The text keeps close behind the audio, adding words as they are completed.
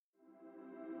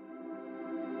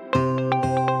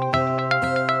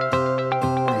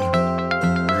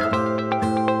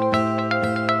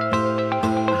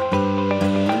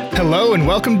and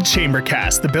welcome to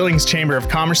Chambercast, the Billings Chamber of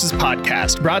Commerce's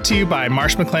podcast, brought to you by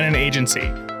Marsh McLennan Agency.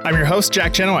 I'm your host,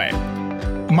 Jack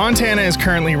Genoway. Montana is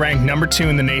currently ranked number 2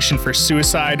 in the nation for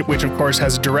suicide, which of course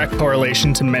has a direct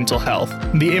correlation to mental health.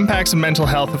 The impacts of mental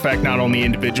health affect not only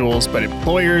individuals, but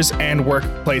employers and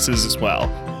workplaces as well.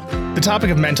 The topic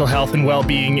of mental health and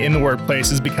well-being in the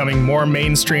workplace is becoming more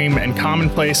mainstream and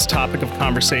commonplace topic of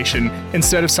conversation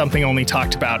instead of something only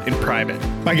talked about in private.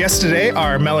 My guests today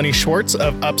are Melanie Schwartz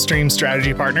of Upstream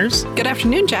Strategy Partners. Good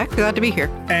afternoon, Jack. Glad to be here.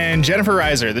 And Jennifer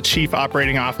Reiser, the Chief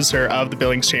Operating Officer of the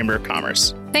Billings Chamber of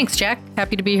Commerce. Thanks, Jack.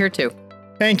 Happy to be here too.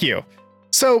 Thank you.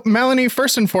 So, Melanie,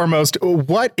 first and foremost,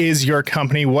 what is your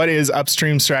company? What is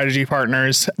Upstream Strategy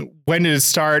Partners? When did it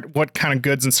start? What kind of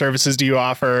goods and services do you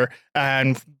offer?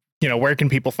 And where can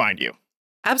people find you?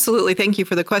 Absolutely. Thank you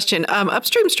for the question.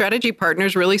 Upstream Strategy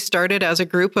Partners really started as a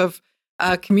group of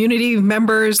community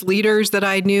members, leaders that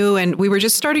I knew, and we were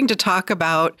just starting to talk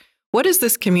about what does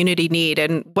this community need?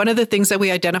 And one of the things that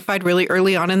we identified really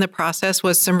early on in the process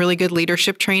was some really good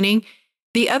leadership training.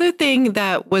 The other thing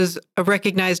that was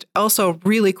recognized also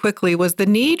really quickly was the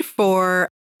need for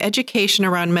education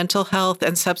around mental health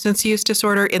and substance use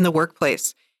disorder in the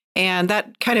workplace. And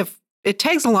that it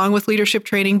tags along with leadership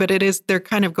training, but they're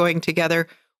kind of going together.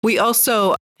 We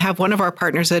also have one of our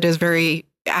partners that is very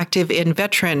active in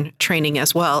veteran training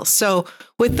as well. So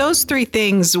with those three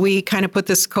things, we kind of put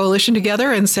this coalition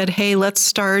together and said, hey, let's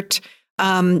start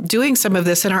doing some of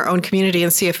this in our own community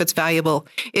and see if it's valuable.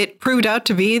 It proved out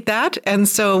to be that. And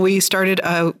so we started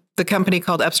the company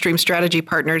called Upstream Strategy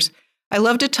Partners. I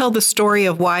love to tell the story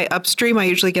of why Upstream. I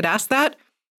usually get asked that.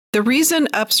 The reason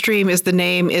Upstream is the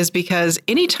name is because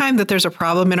anytime that there's a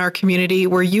problem in our community,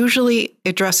 we're usually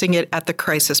addressing it at the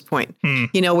crisis point.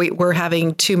 We're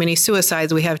having too many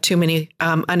suicides. We have too many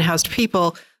unhoused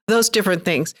people, those different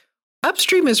things.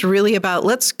 Upstream is really about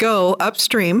let's go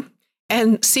upstream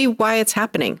and see why it's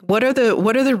happening. What are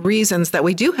the reasons that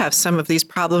we do have some of these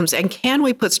problems? And can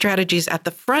we put strategies at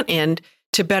the front end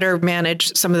to better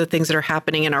manage some of the things that are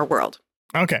happening in our world?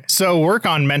 Okay, so work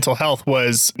on mental health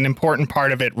was an important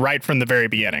part of it right from the very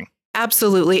beginning.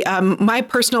 Absolutely. My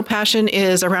personal passion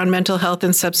is around mental health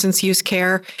and substance use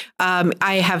care.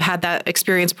 I have had that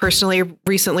experience personally,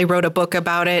 recently wrote a book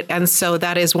about it. And so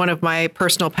that is one of my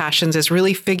personal passions, is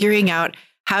really figuring out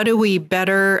how do we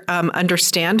better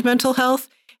understand mental health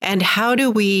and how do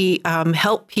we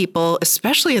help people,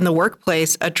 especially in the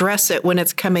workplace, address it when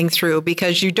it's coming through,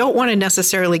 because you don't want to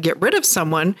necessarily get rid of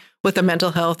someone with a mental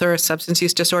health or a substance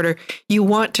use disorder. You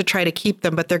want to try to keep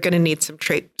them, but they're going to need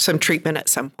some treatment at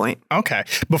some point. Okay.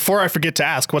 Before I forget to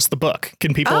ask, what's the book?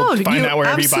 Can people find that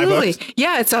wherever absolutely. You buy books?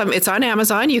 Yeah, it's on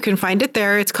Amazon. You can find it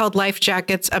there. It's called Life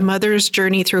Jackets, A Mother's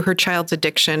Journey Through Her Child's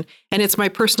Addiction. And it's my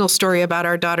personal story about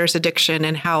our daughter's addiction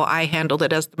and how I handled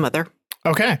it as the mother.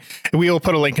 Okay. We will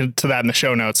put a link to that in the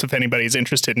show notes if anybody's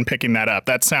interested in picking that up.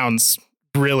 That sounds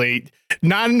really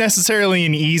not necessarily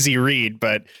an easy read,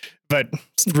 but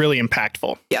really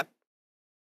impactful. Yep.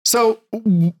 So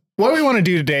what we want to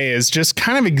do today is just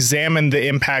kind of examine the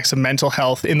impacts of mental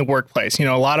health in the workplace. A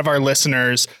lot of our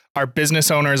listeners are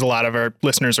business owners. A lot of our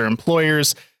listeners are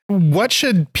employers. What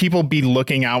should people be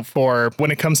looking out for when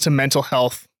it comes to mental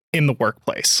health in the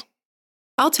workplace?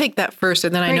 I'll take that first,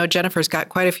 and then I know Jennifer's got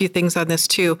quite a few things on this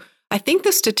too. I think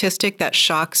the statistic that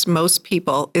shocks most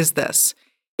people is this.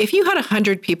 If you had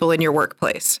 100 people in your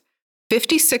workplace,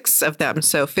 56 of them,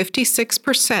 so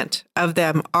 56% of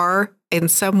them are in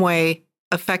some way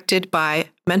affected by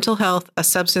mental health, a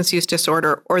substance use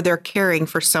disorder, or they're caring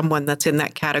for someone that's in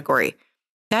that category.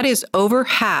 That is over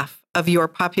half of your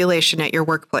population at your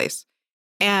workplace.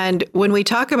 And when we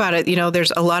talk about it,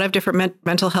 there's a lot of different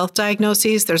mental health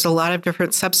diagnoses. There's a lot of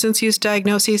different substance use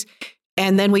diagnoses.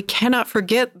 And then we cannot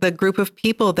forget the group of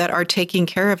people that are taking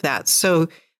care of that. So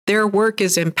their work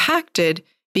is impacted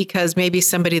because maybe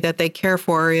somebody that they care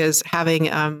for is having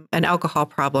an alcohol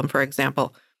problem, for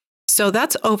example. So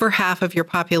that's over half of your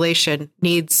population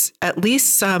needs at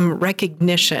least some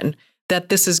recognition that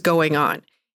this is going on.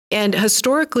 And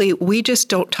historically, we just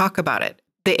don't talk about it.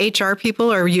 The HR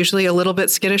people are usually a little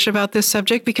bit skittish about this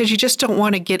subject because you just don't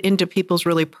want to get into people's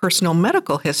really personal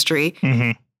medical history.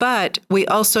 Mm-hmm. But we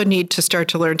also need to start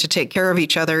to learn to take care of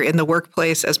each other in the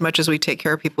workplace as much as we take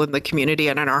care of people in the community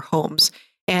and in our homes.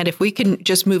 And if we can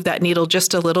just move that needle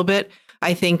just a little bit,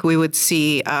 I think we would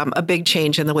see a big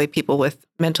change in the way people with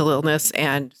mental illness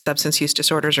and substance use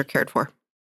disorders are cared for.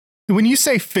 When you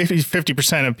say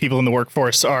 50% of people in the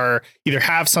workforce are either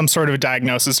have some sort of a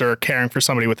diagnosis or are caring for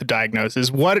somebody with a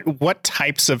diagnosis, what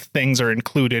types of things are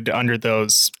included under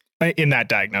those in that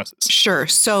diagnosis? Sure.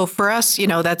 So for us,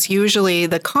 that's usually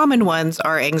the common ones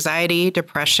are anxiety,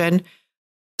 depression,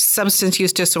 substance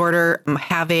use disorder,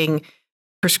 having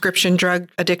prescription drug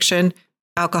addiction,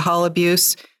 alcohol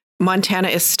abuse. Montana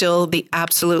is still the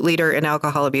absolute leader in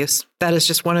alcohol abuse. That is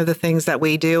just one of the things that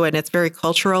we do, and it's very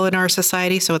cultural in our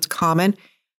society, so it's common.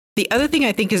 The other thing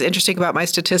I think is interesting about my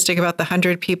statistic about the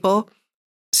 100 people,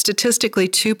 statistically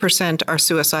 2% are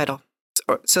suicidal.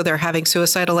 So they're having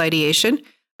suicidal ideation,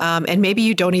 and maybe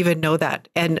you don't even know that.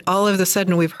 And all of a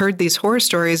sudden, we've heard these horror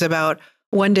stories about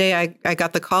one day I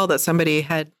got the call that somebody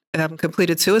had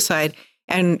completed suicide,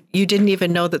 and you didn't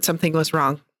even know that something was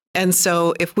wrong. And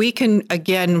so if we can,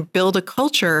 again, build a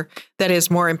culture that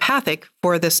is more empathic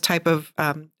for this type of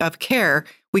care,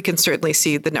 we can certainly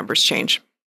see the numbers change.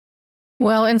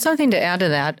 Well, and something to add to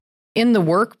that, in the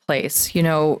workplace,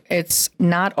 it's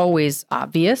not always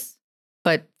obvious,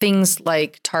 but things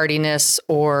like tardiness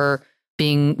or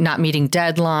not meeting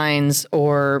deadlines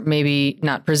or maybe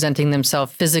not presenting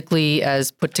themselves physically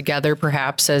as put together,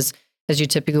 perhaps as you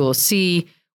typically will see,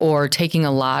 or taking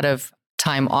a lot of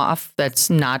time off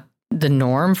that's not the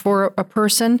norm for a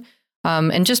person,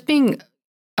 and just being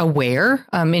aware,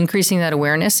 increasing that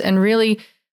awareness and really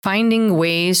finding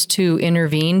ways to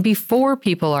intervene before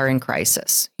people are in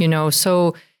crisis.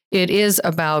 So it is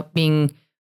about being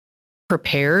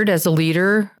prepared as a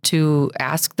leader to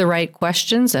ask the right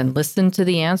questions and listen to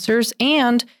the answers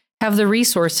and have the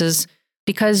resources,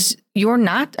 because you're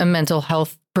not a mental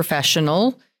health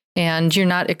professional and you're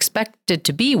not expected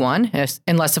to be one,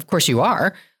 unless, of course, you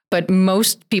are. But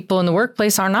most people in the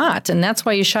workplace are not. And that's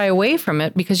why you shy away from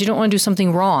it, because you don't want to do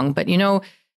something wrong. But,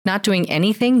 not doing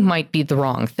anything might be the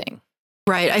wrong thing.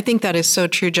 Right. I think that is so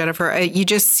true, Jennifer. You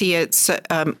just see it.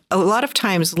 A lot of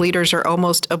times leaders are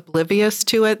almost oblivious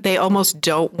to it. They almost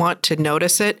don't want to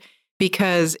notice it,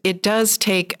 because it does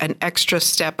take an extra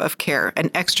step of care,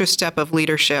 an extra step of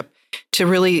leadership to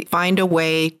really find a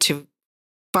way to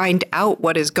find out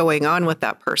what is going on with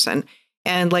that person.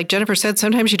 And like Jennifer said,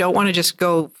 sometimes you don't want to just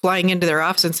go flying into their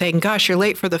office and saying, gosh, you're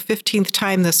late for the 15th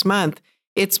time this month.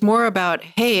 It's more about,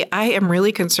 hey, I am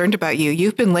really concerned about you.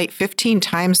 You've been late 15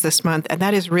 times this month, and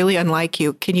that is really unlike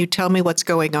you. Can you tell me what's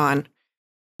going on?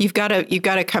 You've got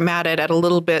to come at it at a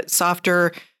little bit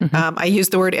softer. Mm-hmm. I use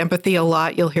the word empathy a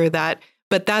lot. You'll hear that.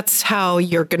 But that's how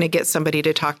you're going to get somebody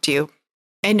to talk to you.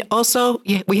 And also,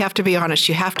 we have to be honest.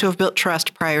 You have to have built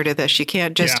trust prior to this. You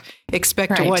can't just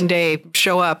expect to one day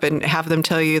show up and have them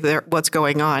tell you what's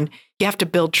going on. You have to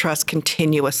build trust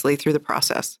continuously through the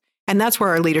process. And that's where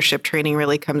our leadership training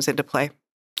really comes into play.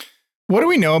 What do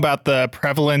we know about the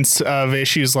prevalence of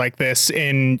issues like this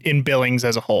in Billings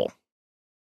as a whole?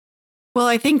 Well,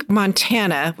 I think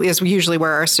Montana is usually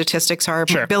where our statistics are.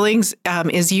 Sure. Billings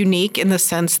is unique in the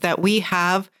sense that we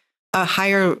have a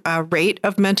higher rate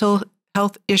of mental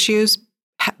health issues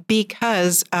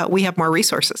because we have more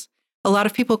resources. A lot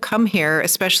of people come here,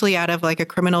 especially out of like a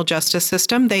criminal justice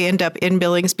system. They end up in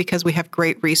Billings because we have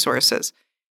great resources.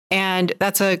 And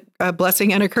that's a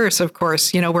blessing and a curse, of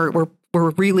course. We're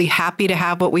really happy to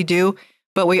have what we do,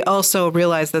 but we also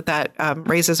realize that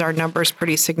raises our numbers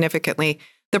pretty significantly.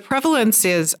 The prevalence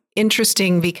is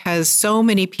interesting because so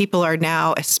many people are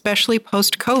now, especially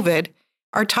post-COVID,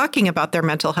 are talking about their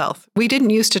mental health. We didn't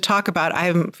used to talk about,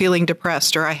 I'm feeling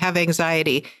depressed or I have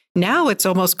anxiety. Now it's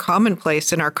almost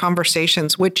commonplace in our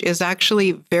conversations, which is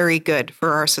actually very good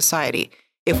for our society.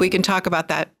 If we can talk about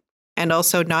that and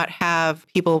also not have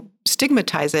people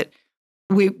stigmatize it,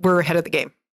 we're ahead of the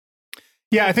game.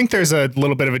 Yeah, I think there's a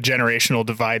little bit of a generational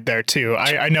divide there, too.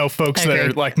 I know folks that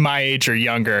are like my age or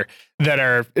younger that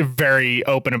are very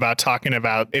open about talking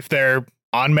about if they're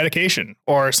on medication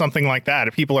or something like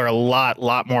that. People are a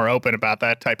lot more open about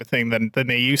that type of thing than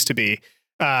they used to be.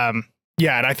 And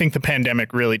I think the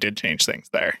pandemic really did change things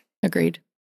there. Agreed.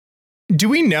 Do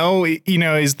we know,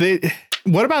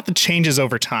 what about the changes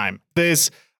over time?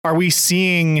 Are we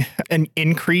seeing an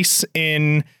increase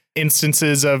in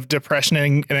instances of depression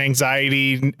and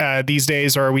anxiety these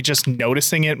days, or are we just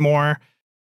noticing it more?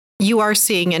 You are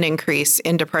seeing an increase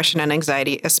in depression and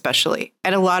anxiety, especially.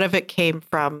 And a lot of it came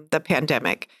from the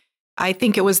pandemic. I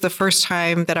think it was the first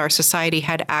time that our society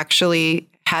had actually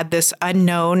had this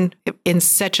unknown in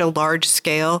such a large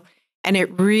scale. And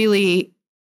it really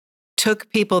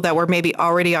took people that were maybe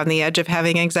already on the edge of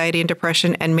having anxiety and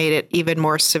depression and made it even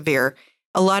more severe.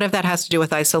 A lot of that has to do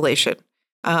with isolation.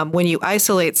 When you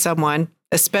isolate someone,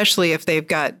 especially if they've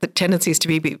got the tendencies to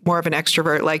be more of an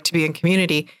extrovert, like to be in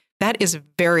community, that is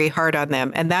very hard on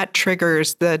them. And that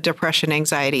triggers the depression,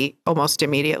 anxiety almost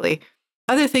immediately.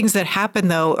 Other things that happen,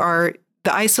 though, are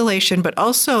the isolation, but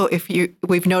also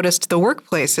we've noticed the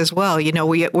workplace as well.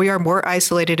 We are more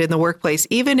isolated in the workplace.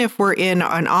 Even if we're in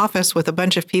an office with a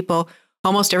bunch of people,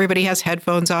 almost everybody has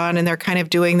headphones on and they're kind of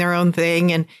doing their own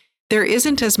thing. And there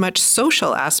isn't as much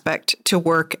social aspect to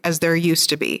work as there used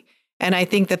to be. And I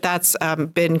think that that's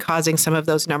been causing some of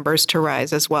those numbers to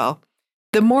rise as well.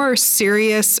 The more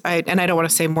serious, and I don't want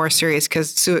to say more serious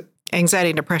because anxiety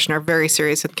and depression are very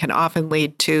serious and can often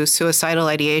lead to suicidal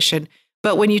ideation.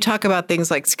 But when you talk about things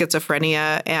like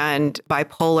schizophrenia and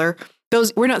bipolar,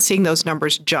 we're not seeing those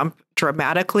numbers jump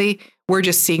dramatically. We're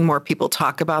just seeing more people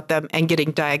talk about them and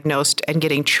getting diagnosed and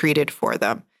getting treated for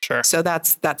them. Sure. So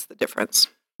that's the difference.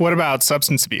 What about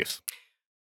substance abuse?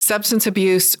 Substance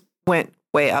abuse went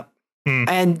way up.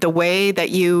 And the way that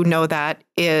you know that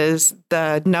is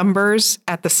the numbers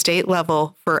at the state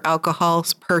level for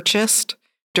alcohols purchased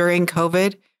during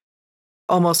COVID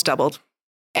almost doubled.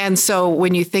 And so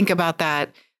when you think about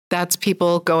that, that's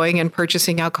people going and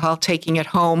purchasing alcohol, taking it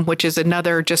home, which is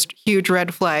another just huge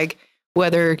red flag,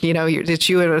 whether, it's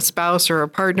you and a spouse or a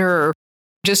partner or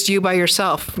just you by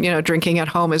yourself. Drinking at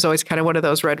home is always kind of one of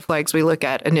those red flags we look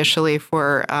at initially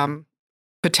for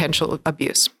potential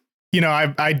abuse.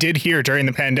 I did hear during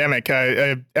the pandemic,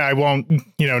 I won't,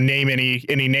 name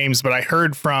any names, but I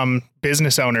heard from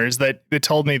business owners that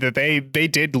told me that they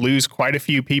did lose quite a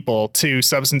few people to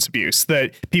substance abuse,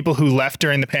 that people who left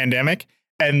during the pandemic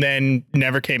and then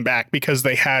never came back because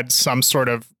they had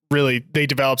they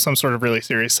developed some sort of really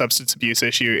serious substance abuse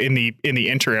issue in the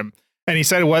interim. And he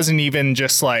said it wasn't even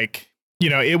just like,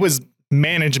 it was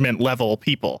management level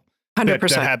people 100%.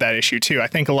 that had that issue too. I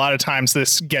think a lot of times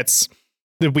this gets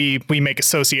that we make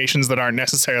associations that aren't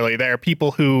necessarily there. People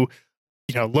who,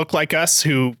 look like us,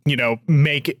 who,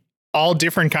 make all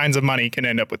different kinds of money can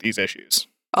end up with these issues.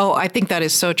 Oh, I think that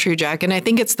is so true, Jack. And I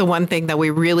think it's the one thing that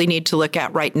we really need to look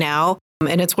at right now.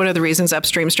 And it's one of the reasons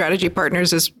Upstream Strategy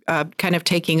Partners is kind of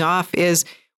taking off is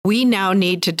we now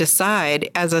need to decide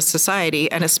as a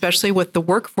society, and especially with the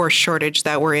workforce shortage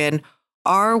that we're in,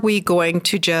 are we going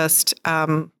to just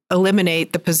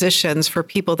eliminate the positions for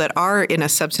people that are in a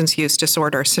substance use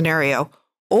disorder scenario?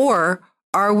 Or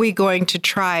are we going to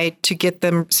try to get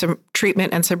them some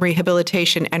treatment and some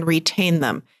rehabilitation and retain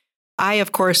them? I,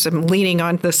 of course, am leaning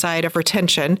on the side of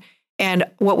retention. And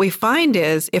what we find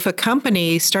is if a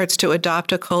company starts to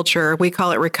adopt a culture, we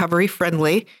call it recovery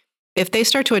friendly. If they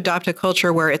start to adopt a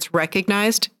culture where it's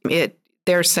recognized,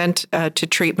 they're sent to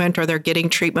treatment or they're getting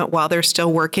treatment while they're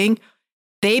still working,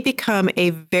 they become a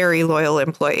very loyal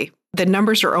employee. The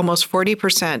numbers are almost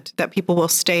 40% that people will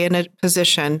stay in a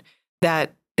position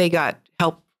that they got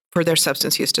help for their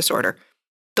substance use disorder.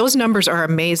 Those numbers are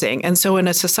amazing. And so in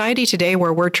a society today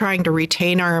where we're trying to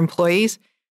retain our employees,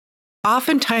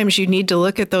 oftentimes you need to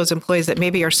look at those employees that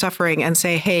maybe are suffering and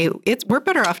say, hey, we're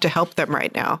better off to help them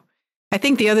right now. I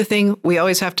think the other thing we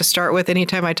always have to start with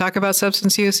anytime I talk about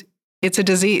substance use, it's a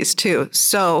disease too.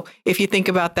 So if you think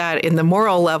about that in the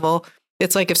moral level,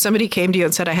 it's like if somebody came to you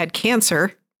and said, I had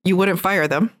cancer, you wouldn't fire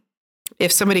them.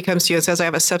 If somebody comes to you and says, I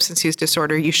have a substance use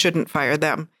disorder, you shouldn't fire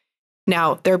them.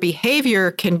 Now, their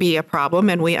behavior can be a problem,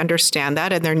 and we understand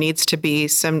that, and there needs to be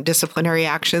some disciplinary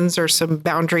actions or some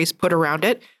boundaries put around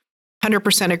it.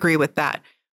 100% agree with that.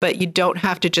 But you don't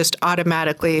have to just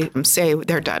automatically say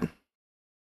they're done.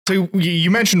 So you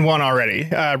mentioned one already,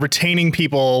 retaining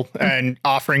people and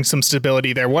offering some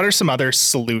stability there. What are some other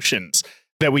solutions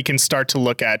that we can start to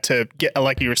look at to get,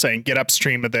 like you were saying, get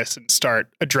upstream of this and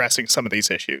start addressing some of these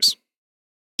issues?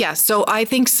 Yeah, so I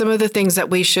think some of the things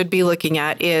that we should be looking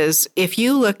at is if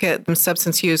you look at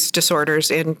substance use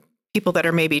disorders in people that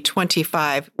are maybe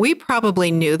 25, we probably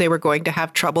knew they were going to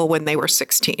have trouble when they were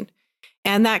 16.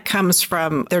 And that comes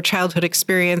from their childhood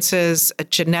experiences,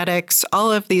 genetics,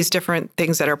 all of these different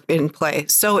things that are in play.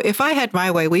 So if I had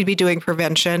my way, we'd be doing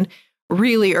prevention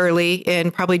really early in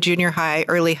probably junior high,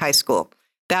 early high school.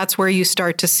 That's where you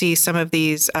start to see some of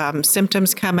these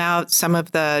symptoms come out, some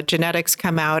of the genetics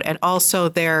come out, and also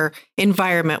their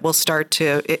environment will start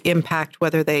to impact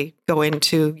whether they go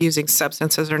into using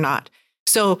substances or not.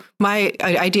 So my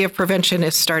idea of prevention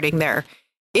is starting there.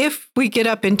 If we get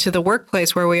up into the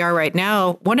workplace where we are right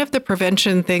now, one of the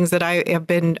prevention things that I have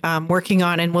been working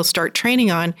on and will start training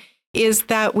on is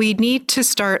that we need to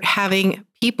start having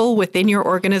people within your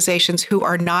organizations who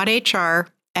are not HR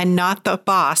and not the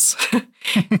boss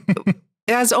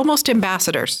as almost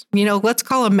ambassadors. Let's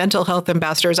call them mental health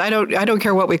ambassadors. I don't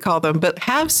care what we call them, but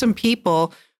have some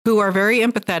people who are very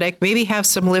empathetic, maybe have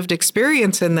some lived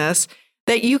experience in this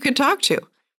that you can talk to.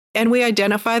 And we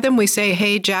identify them. We say,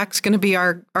 hey, Jack's going to be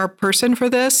our person for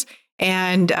this.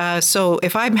 And so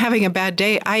if I'm having a bad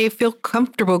day, I feel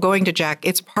comfortable going to Jack.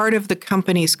 It's part of the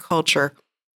company's culture.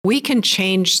 We can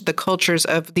change the cultures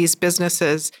of these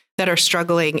businesses that are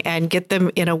struggling and get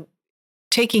them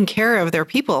taking care of their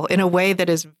people in a way that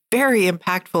is very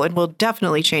impactful and will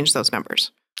definitely change those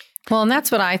numbers. Well, and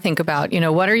that's what I think about.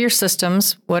 What are your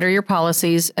systems? What are your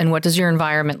policies? And what does your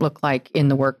environment look like in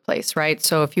the workplace, right?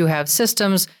 So if you have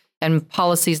systems and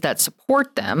policies that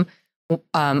support them,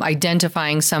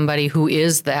 identifying somebody who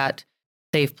is that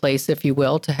safe place, if you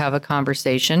will, to have a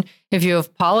conversation. If you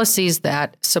have policies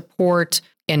that support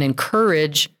and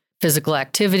encourage physical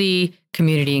activity,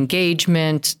 community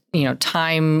engagement,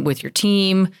 time with your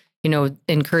team,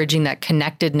 encouraging that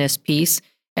connectedness piece.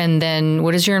 And then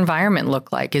what does your environment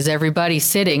look like? Is everybody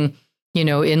sitting,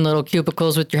 in little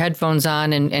cubicles with your headphones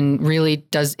on and really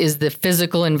is the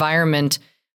physical environment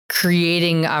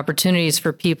creating opportunities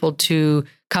for people to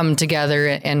come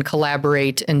together and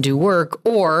collaborate and do work?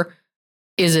 Or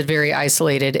is it very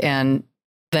isolated, and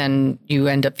then you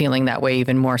end up feeling that way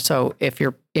even more so if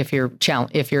you're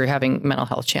having mental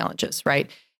health challenges, right?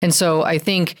 And so I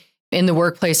think in the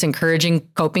workplace, encouraging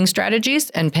coping strategies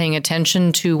and paying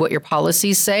attention to what your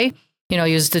policies say.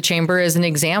 Use the chamber as an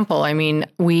example. I mean,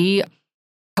 we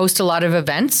host a lot of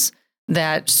events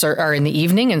that are in the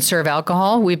evening and serve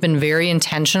alcohol. We've been very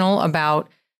intentional about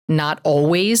not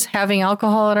always having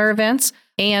alcohol at our events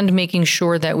and making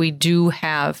sure that we do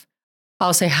have,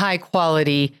 I'll say, high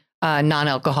quality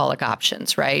non-alcoholic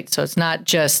options, right? So it's not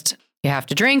just you have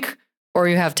to drink or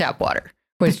you have tap water.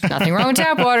 Which nothing wrong with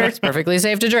tap water. It's perfectly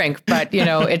safe to drink, but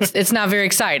it's not very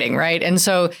exciting, right? And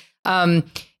so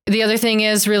the other thing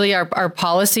is really our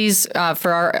policies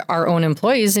for our own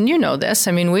employees, and this.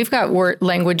 I mean, we've got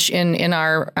language in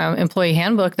our employee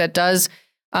handbook that does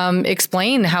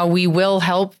explain how we will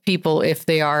help people if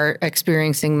they are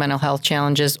experiencing mental health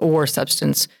challenges or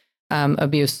substance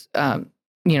abuse,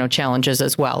 challenges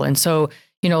as well. And so,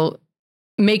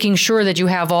 making sure that you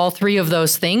have all three of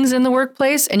those things in the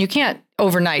workplace, and you can't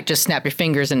overnight just snap your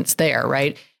fingers and it's there,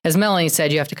 right? As Melanie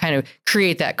said, you have to kind of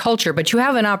create that culture, but you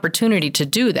have an opportunity to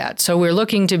do that. So we're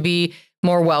looking to be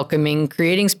more welcoming,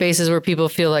 creating spaces where people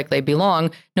feel like they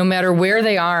belong, no matter where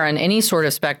they are on any sort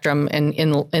of spectrum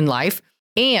in life.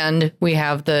 And we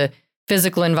have the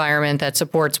physical environment that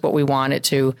supports what we want it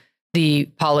to, the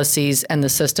policies and the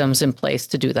systems in place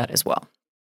to do that as well.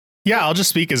 Yeah, I'll just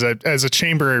speak as a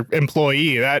chamber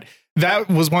employee. That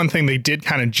was one thing they did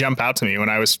kind of jump out to me when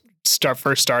I was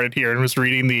first started here and was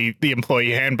reading the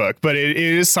employee handbook. But it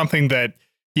is something that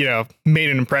made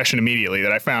an impression immediately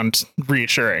that I found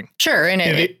reassuring. Sure, and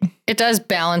it does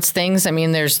balance things. I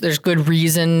mean, there's good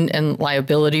reason and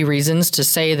liability reasons to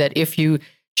say that if you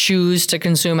choose to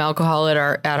consume alcohol at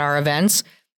our events,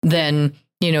 then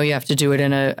you have to do it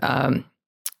in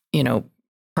a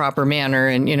proper manner,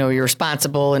 and you're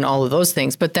responsible and all of those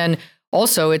things. But then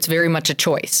also it's very much a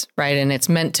choice, right? And it's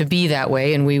meant to be that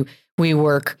way. And we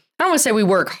work, I don't want to say we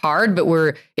work hard, but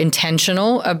we're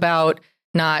intentional about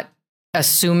not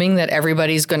assuming that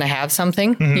everybody's going to have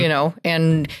something,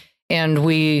 and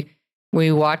we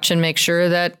watch and make sure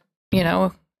that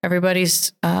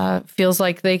everybody's feels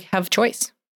like they have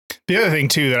choice. The other thing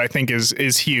too that I think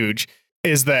is huge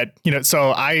is that,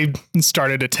 so I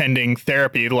started attending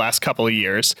therapy the last couple of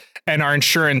years, and our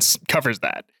insurance covers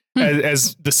that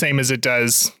as the same as it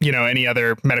does, any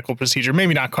other medical procedure,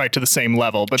 maybe not quite to the same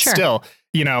level, but sure. Still,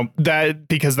 that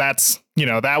because that's,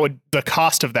 the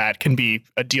cost of that can be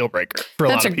a deal breaker for a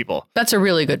lot of people. That's a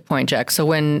really good point, Jack. So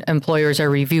when employers are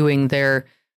reviewing their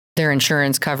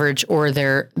insurance coverage or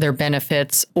their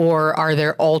benefits, or are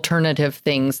there alternative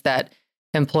things that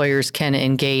employers can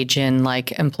engage in,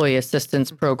 like employee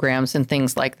assistance programs and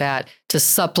things like that, to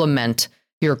supplement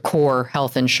your core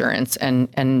health insurance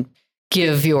and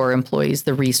give your employees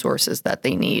the resources that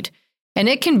they need. And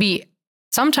it can be,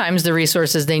 sometimes the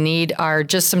resources they need are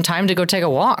just some time to go take a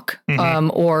walk,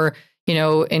 or,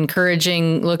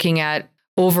 encouraging looking at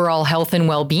overall health and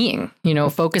well-being,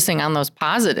 focusing on those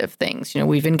positive things.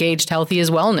 We've engaged Healthy is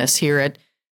Wellness here at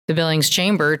the Billings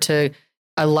Chamber to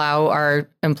allow our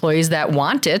employees that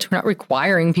want it, we're not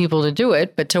requiring people to do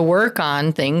it, but to work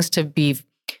on things to be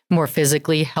more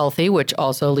physically healthy, which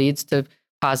also leads to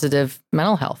positive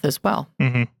mental health as well.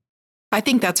 Mm-hmm. I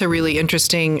think that's a really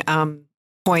interesting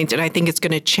point, and I think it's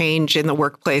going to change in the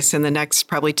workplace in the next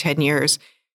probably 10 years.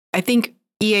 I think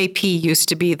EAP used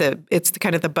to be it's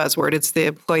kind of the buzzword. It's the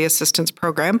Employee Assistance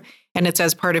Program, and it's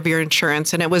as part of your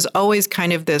insurance. And it was always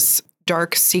kind of this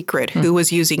dark secret who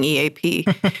was using EAP.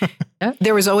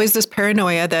 There was always this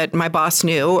paranoia that my boss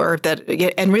knew,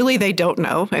 and really they don't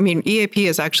know. I mean, EAP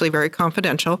is actually very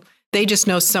confidential. They just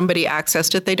know somebody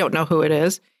accessed it. They don't know who it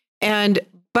is.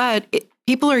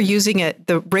 People are using it.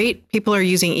 The rate people are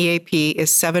using EAP is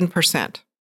 7%.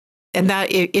 And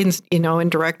that in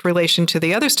direct relation to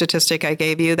the other statistic I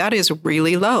gave you, that is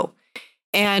really low.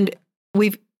 And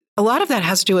a lot of that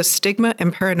has to do with stigma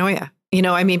and paranoia.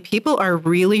 People are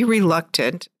really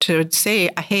reluctant to say,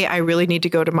 hey, I really need to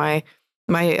go to my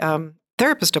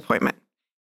therapist appointment.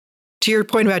 To your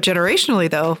point about generationally,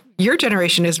 though, your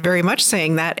generation is very much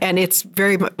saying that, and it's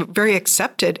very, very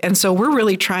accepted. And so we're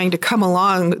really trying to come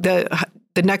along,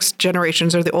 the next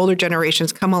generations or the older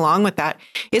generations come along with that.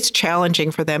 It's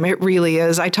challenging for them. It really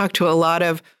is. I talk to a lot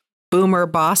of boomer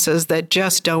bosses that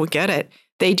just don't get it.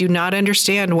 They do not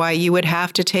understand why you would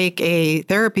have to take a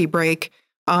therapy break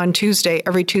on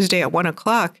every Tuesday at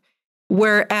 1:00.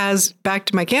 Whereas, back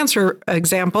to my cancer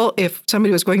example, if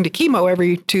somebody was going to chemo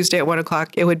every Tuesday at 1:00,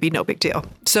 it would be no big deal.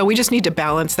 So we just need to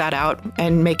balance that out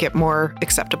and make it more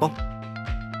acceptable.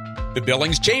 The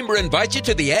Billings Chamber invites you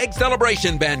to the Ag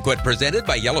Celebration Banquet presented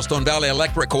by Yellowstone Valley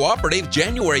Electric Cooperative,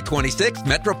 January 26th,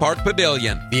 Metro Park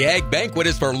Pavilion. The Ag Banquet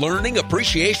is for learning,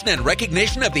 appreciation, and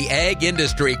recognition of the ag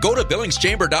industry. Go to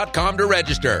billingschamber.com to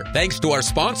register. Thanks to our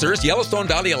sponsors, Yellowstone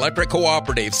Valley Electric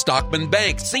Cooperative, Stockman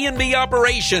Bank, C&B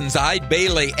Operations, Ide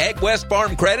Bailey, Ag West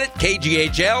Farm Credit,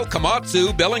 KGHL,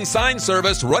 Komatsu, Billings Sign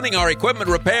Service, Running Our Equipment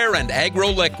Repair, and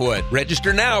Agro Liquid.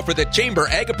 Register now for the Chamber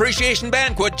Ag Appreciation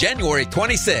Banquet, January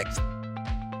 26th.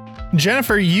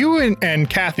 Jennifer, you and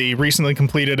Kathy recently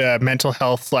completed a mental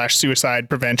health/suicide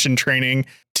prevention training.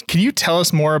 Can you tell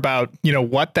us more about,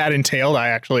 what that entailed?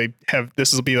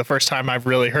 This will be the first time I've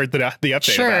really heard the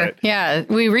update about it. Yeah.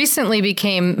 We recently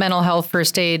became mental health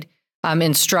first aid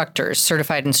instructors,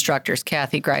 certified instructors.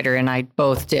 Kathy Greider and I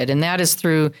both did. And that is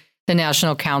through the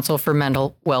National Council for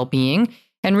Mental Wellbeing.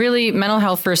 And really, mental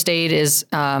health first aid is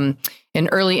an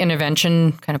early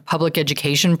intervention kind of public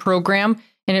education program.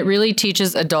 And it really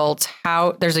teaches adults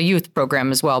there's a youth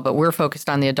program as well, but we're focused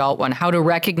on the adult one, how to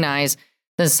recognize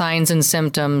the signs and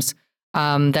symptoms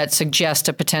that suggest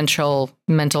a potential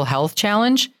mental health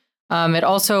challenge. It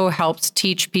also helps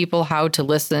teach people how to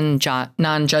listen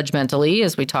non-judgmentally,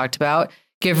 as we talked about,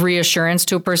 give reassurance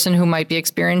to a person who might be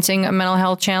experiencing a mental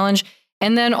health challenge,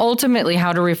 and then ultimately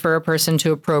how to refer a person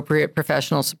to appropriate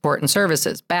professional support and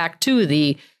services. Back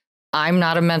to I'm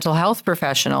not a mental health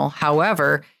professional.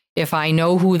 However, if I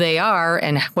know who they are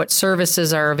and what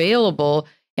services are available,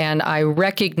 and I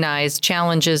recognize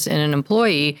challenges in an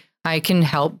employee, I can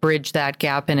help bridge that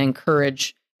gap and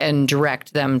encourage and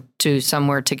direct them to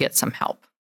somewhere to get some help.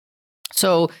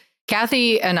 So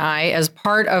Kathy and I, as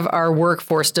part of our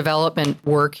workforce development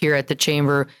work here at the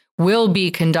Chamber, will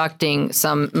be conducting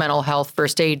some mental health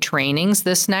first aid trainings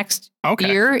this next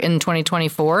year in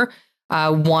 2024.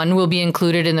 One will be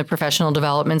included in the professional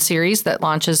development series that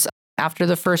launches after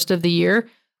the first of the year,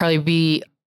 probably be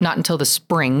not until the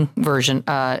spring version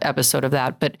episode of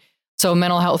that. But so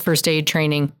mental health first aid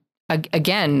training,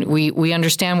 again, we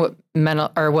understand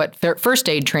what first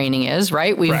aid training is,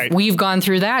 right? We've gone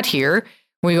through that here.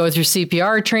 We go through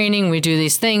CPR training, we do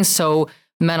these things. So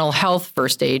mental health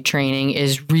first aid training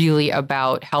is really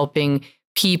about helping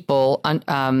people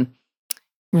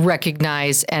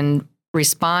recognize and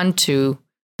respond to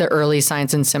the early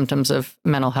signs and symptoms of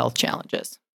mental health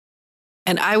challenges.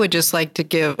 And I would just like to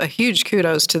give a huge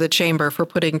kudos to the Chamber for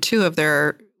putting two of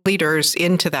their leaders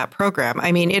into that program.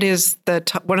 I mean, it is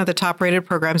one of the top-rated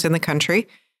programs in the country.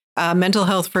 Mental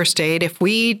health first aid. If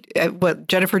what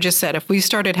Jennifer just said, if we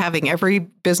started having every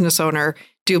business owner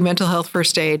do mental health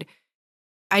first aid,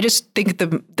 I just think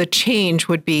the change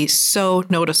would be so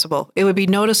noticeable. It would be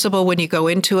noticeable when you go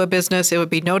into a business. It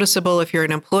would be noticeable if you're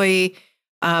an employee.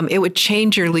 It would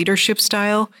change your leadership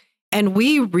style. And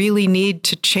we really need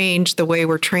to change the way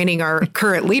we're training our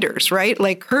current leaders, right?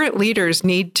 Like current leaders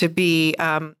need to be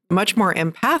much more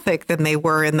empathic than they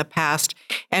were in the past.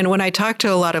 And when I talk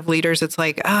to a lot of leaders, it's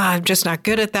like, I'm just not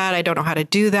good at that. I don't know how to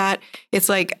do that. It's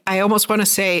like, I almost want to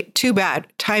say, too bad,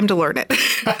 time to learn it.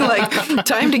 Like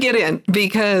time to get in,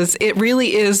 because it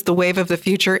really is the wave of the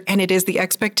future. And it is the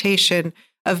expectation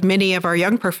of many of our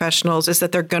young professionals is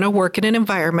that they're going to work in an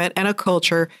environment and a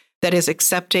culture that is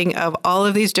accepting of all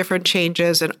of these different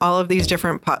changes and all of these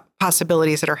different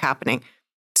possibilities that are happening.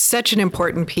 Such an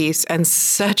important piece and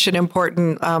such an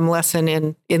important lesson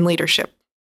in leadership.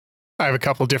 I have a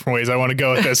couple different ways I want to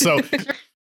go with this. So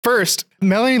first,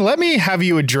 Melanie, let me have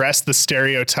you address the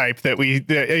stereotype that we've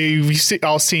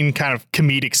all seen kind of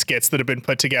comedic skits that have been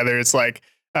put together. It's like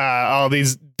all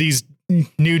these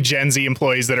new Gen Z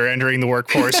employees that are entering the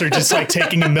workforce are just like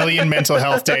taking 1 million mental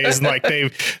health days, and like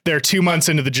they're 2 months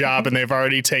into the job and they've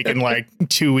already taken like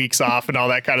 2 weeks off and all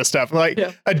that kind of stuff. Like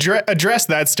address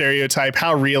that stereotype.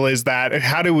 How real is that?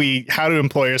 How do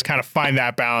employers kind of find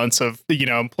that balance of,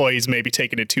 employees maybe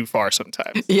taking it too far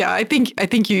sometimes? Yeah, I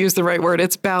think you used the right word.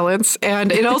 It's balance.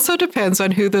 And it also depends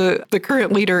on who the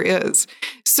current leader is.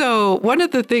 So one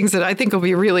of the things that I think will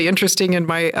be really interesting in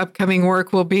my upcoming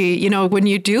work will be, when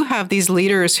you do have these these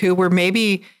leaders who were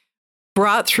maybe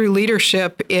brought through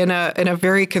leadership in a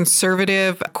very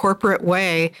conservative corporate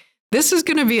way, this is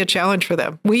going to be a challenge for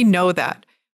them. We know that.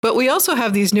 But we also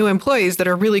have these new employees that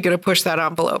are really going to push that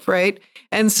envelope, right?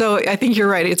 And so I think you're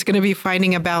right. It's going to be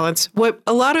finding a balance. What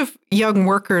a lot of young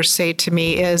workers say to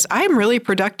me is, I'm really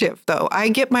productive, though. I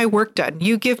get my work done.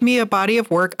 You give me a body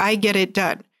of work, I get it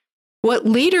done. What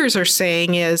leaders are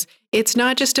saying is, it's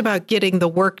not just about getting the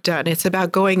work done. It's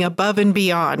about going above and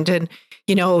beyond and,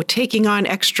 taking on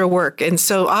extra work. And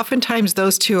so oftentimes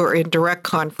those two are in direct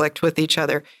conflict with each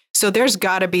other. So there's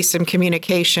got to be some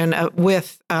communication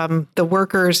with the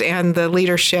workers and the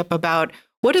leadership about,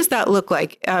 what does that look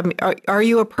like? Are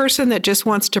you a person that just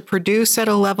wants to produce at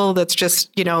a level that's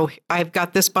just, I've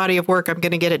got this body of work, I'm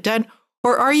going to get it done?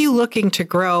 Or are you looking to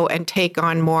grow and take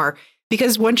on more?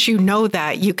 Because once you know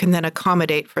that, you can then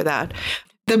accommodate for that.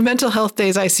 The mental health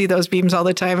days, I see those beams all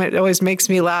the time. It always makes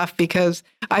me laugh because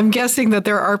I'm guessing that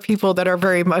there are people that are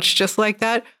very much just like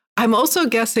that. I'm also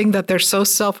guessing that they're so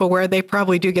self-aware, they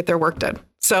probably do get their work done.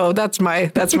 So that's my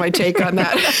take on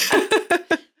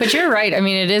that. But you're right. I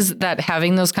mean, it is that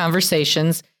having those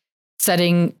conversations,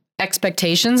 setting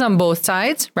expectations on both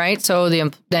sides, right? So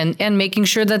and making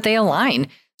sure that they align.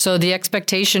 So the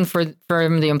expectation from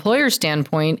the employer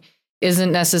standpoint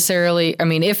isn't necessarily, I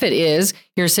mean, if it is,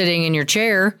 you're sitting in your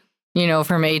chair,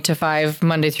 from 8 to 5,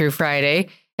 Monday through Friday.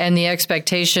 And the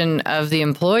expectation of the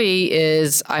employee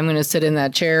is, I'm going to sit in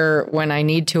that chair when I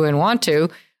need to and want to.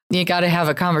 You got to have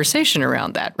a conversation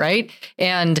around that, right?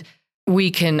 And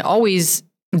we can always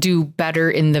do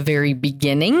better in the very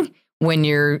beginning when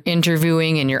you're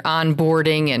interviewing and you're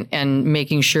onboarding and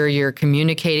making sure you're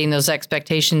communicating those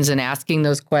expectations and asking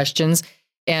those questions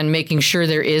and making sure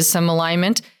there is some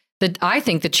alignment. That I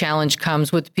think the challenge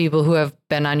comes with people who have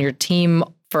been on your team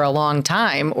for a long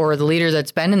time, or the leader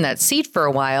that's been in that seat for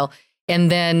a while,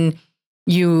 and then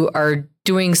you are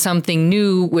doing something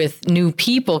new with new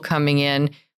people coming in,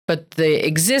 but the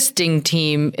existing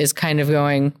team is kind of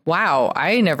going, wow,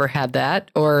 I never had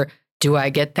that, or do I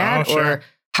get that? Oh, sure. Or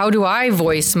how do I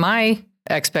voice my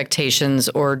expectations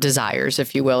or desires,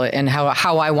 if you will, and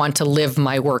how I want to live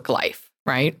my work life,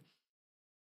 right?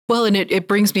 Well, and it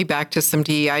brings me back to some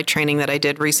DEI training that I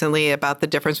did recently about the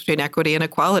difference between equity and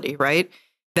equality, right?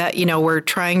 That, we're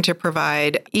trying to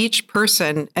provide each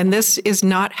person, and this is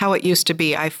not how it used to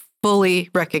be. I fully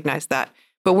recognize that.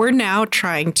 But we're now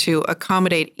trying to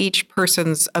accommodate each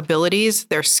person's abilities,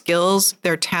 their skills,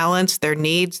 their talents, their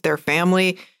needs, their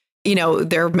family,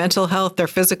 their mental health, their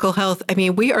physical health. I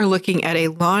mean, we are looking at a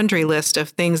laundry list of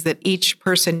things that each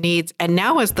person needs. And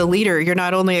now as the leader, you're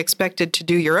not only expected to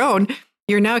do your own,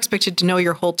 you're now expected to know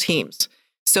your whole teams.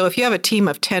 So if you have a team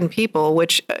of 10 people,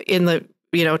 which in the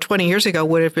 20 years ago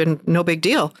would have been no big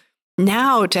deal.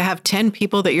 Now to have 10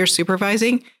 people that you're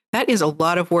supervising, that is a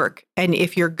lot of work. And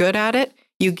if you're good at it,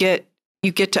 you get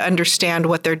to understand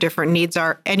what their different needs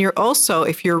are. And you're also,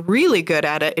 if you're really good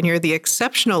at it and you're the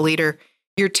exceptional leader,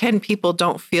 your 10 people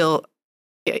don't feel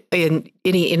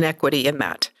any inequity in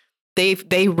that.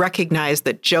 They recognize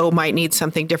that Joe might need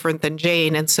something different than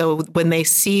Jane. And so when they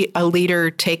see a leader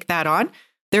take that on,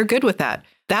 they're good with that.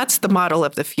 That's the model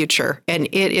of the future. And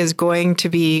it is going to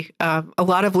be, a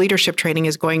lot of leadership training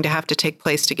is going to have to take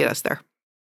place to get us there.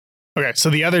 Okay. So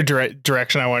the other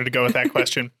direction I wanted to go with that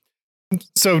question.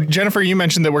 So Jennifer, you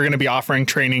mentioned that we're going to be offering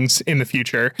trainings in the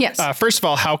future. Yes. First of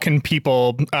all, how can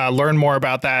people learn more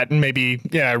about that and maybe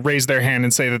raise their hand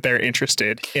and say that they're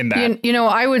interested in that?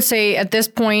 I would say at this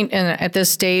point and at this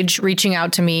stage, reaching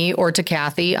out to me or to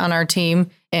Kathy on our team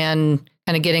and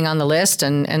kind of getting on the list,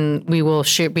 and we will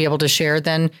be able to share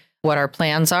then what our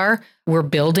plans are. We're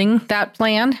building that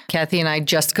plan. Kathy and I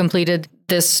just completed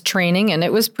this training, and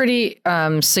it was pretty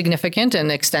significant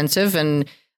and extensive and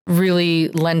really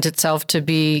lent itself to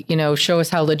be, show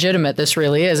us how legitimate this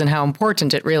really is and how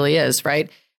important it really is, right?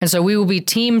 And so we will be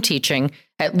team teaching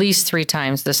at least 3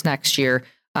 times this next year.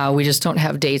 We just don't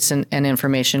have dates and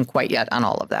information quite yet on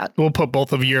all of that. We'll put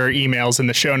both of your emails in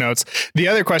the show notes. The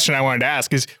other question I wanted to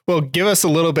ask is, well, give us a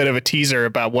little bit of a teaser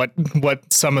about what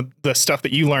some of the stuff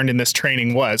that you learned in this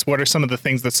training was. What are some of the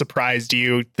things that surprised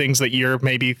you, things that you're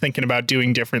maybe thinking about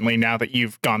doing differently now that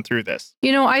you've gone through this?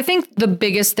 I think the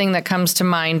biggest thing that comes to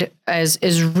mind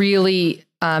is really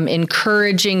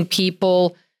encouraging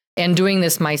people, and doing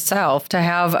this myself, to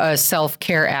have a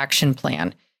self-care action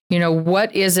plan.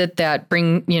 What is it that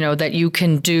that you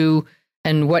can do,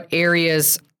 and what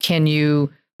areas can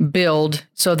you build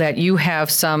so that you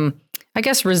have some, I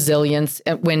guess, resilience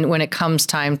when it comes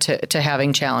time to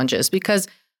having challenges? Because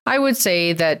I would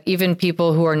say that even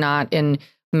people who are not in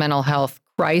mental health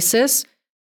crisis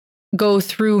go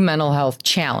through mental health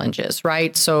challenges,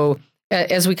 right? So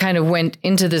as we kind of went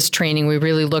into this training, we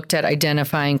really looked at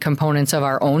identifying components of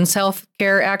our own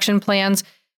self-care action plans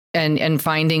and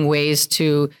finding ways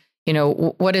to,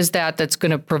 what is that's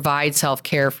going to provide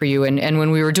self-care for you. And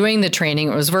when we were doing the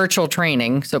training, it was virtual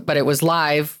training, but it was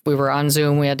live. We were on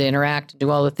Zoom. We had to interact and do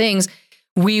all the things.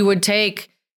 We would take,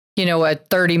 a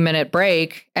 30-minute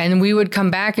break, and we would come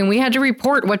back and we had to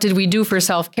report, what did we do for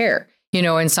self-care?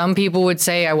 And some people would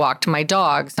say, I walked my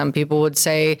dog. Some people would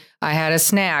say, I had a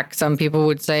snack. Some people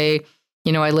would say,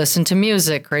 I listened to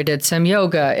music, or I did some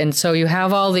yoga. And so you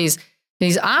have all these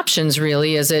options,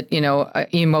 really. Is it,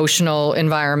 emotional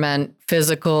environment,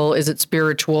 physical? Is it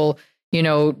spiritual?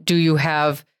 Do you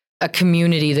have a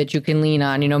community that you can lean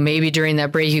on? Maybe during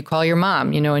that break, you call your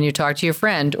mom, and you talk to your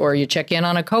friend, or you check in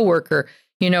on a coworker,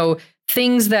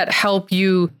 things that help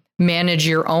you manage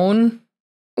your own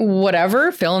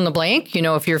whatever, fill in the blank,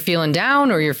 if you're feeling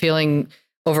down or you're feeling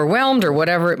overwhelmed or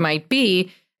whatever it might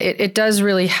be, it does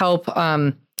really help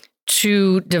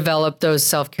to develop those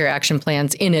self-care action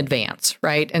plans in advance,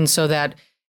 right? And so that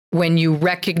when you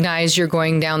recognize you're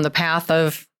going down the path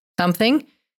of something,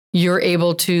 you're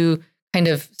able to kind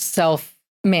of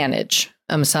self-manage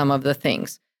some of the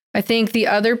things. I think the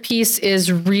other piece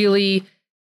is really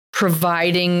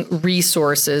providing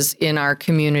resources in our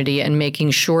community and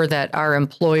making sure that our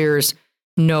employers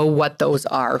know what those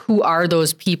are. Who are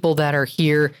those people that are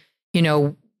here,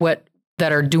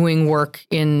 that are doing work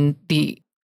in the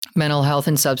mental health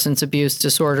and substance abuse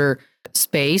disorder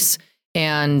space,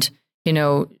 and,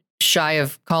 shy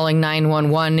of calling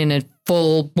 911 in a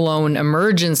full-blown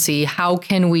emergency, how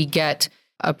can we get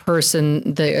a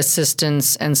person the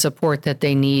assistance and support that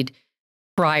they need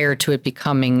prior to it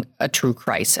becoming a true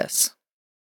crisis?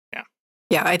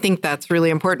 Yeah, I think that's really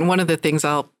important. One of the things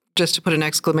just to put an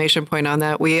exclamation point on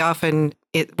that, we often,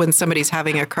 when somebody's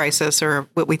having a crisis or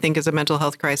what we think is a mental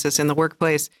health crisis in the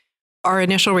workplace, our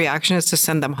initial reaction is to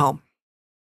send them home.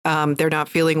 They're not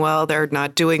feeling well. They're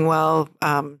not doing well.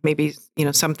 Maybe,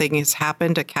 something has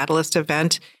happened, a catalyst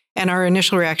event, and our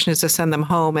initial reaction is to send them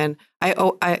home. And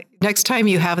next time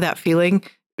you have that feeling,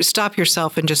 stop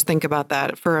yourself and just think about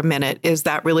that for a minute. Is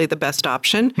that really the best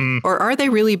option? Or are they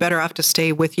really better off to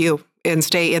stay with you and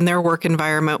stay in their work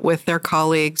environment with their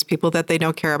colleagues, people that they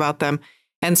know care about them?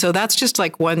 And so that's just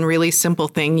like one really simple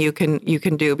thing you can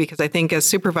do, because I think as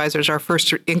supervisors, our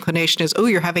first inclination is, oh,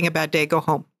 you're having a bad day, go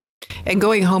home. And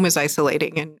going home is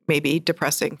isolating and maybe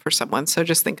depressing for someone. So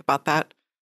just think about that.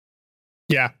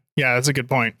 Yeah, that's a good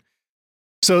point.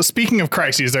 So speaking of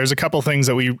crises, there's a couple things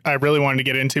that I really wanted to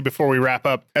get into before we wrap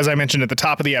up. As I mentioned at the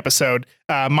top of the episode,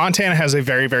 Montana has a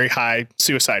very, very high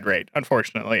suicide rate,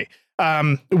 unfortunately.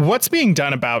 What's being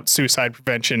done about suicide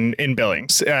prevention in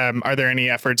Billings? Are there any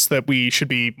efforts that we should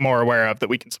be more aware of that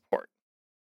we can support?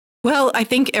 Well, I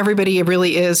think everybody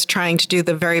really is trying to do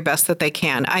the very best that they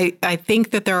can. I think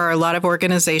that there are a lot of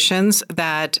organizations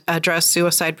that address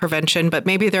suicide prevention, but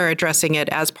maybe they're addressing it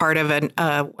as part of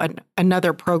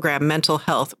another program, mental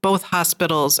health. Both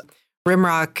hospitals,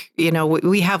 Rimrock,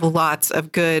 we have lots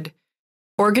of good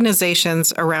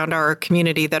organizations around our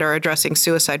community that are addressing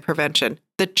suicide prevention.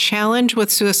 The challenge with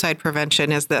suicide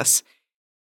prevention is this: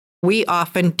 we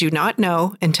often do not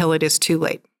know until it is too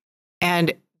late.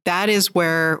 And that is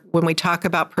where, when we talk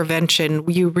about prevention,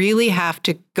 you really have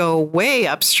to go way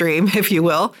upstream, if you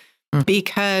will,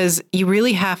 because you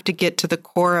really have to get to the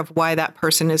core of why that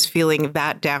person is feeling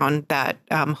that down, that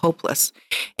hopeless.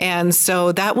 And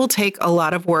so that will take a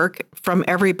lot of work from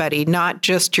everybody, not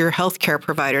just your healthcare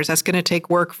providers. That's going to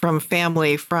take work from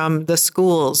family, from the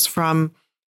schools, from,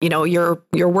 your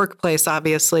workplace,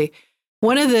 obviously.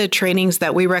 One of the trainings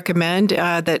that we recommend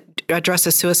that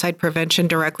addresses suicide prevention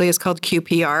directly is called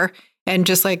QPR. And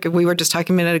just like we were just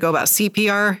talking a minute ago about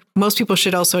CPR, most people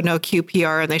should also know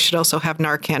QPR, and they should also have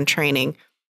Narcan training.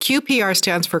 QPR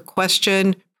stands for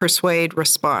Question, Persuade,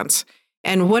 Response.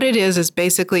 And what it is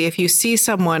basically, if you see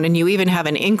someone and you even have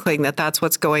an inkling that that's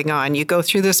what's going on, you go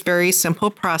through this very simple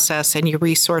process and you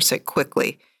resource it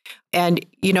quickly. And,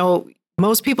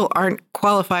 most people aren't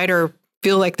qualified or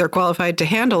feel like they're qualified to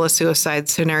handle a suicide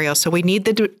scenario. So we need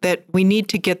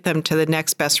to get them to the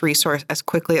next best resource as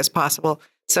quickly as possible.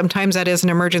 Sometimes that is an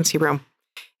emergency room,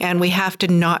 and we have to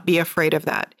not be afraid of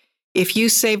that. If you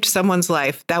saved someone's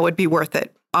life, that would be worth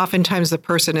it. Oftentimes the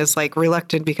person is like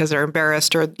reluctant because they're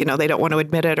embarrassed or, they don't want to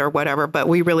admit it or whatever, but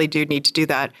we really do need to do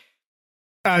that.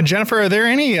 Jennifer, are there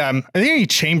any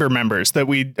chamber members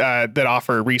that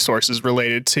offer resources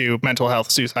related to mental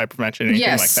health, suicide prevention, anything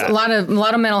like that? Yes, a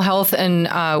lot of mental health and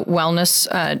wellness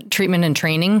treatment and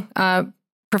training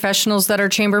professionals that are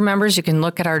chamber members. You can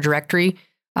look at our directory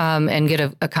and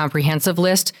get a comprehensive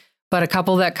list. But a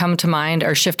couple that come to mind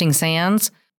are Shifting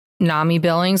Sands. NAMI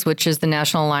Billings, which is the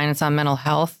National Alliance on Mental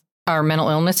Health or Mental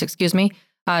Illness,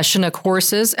 Chinook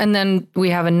Horses. And then we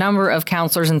have a number of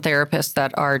counselors and therapists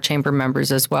that are chamber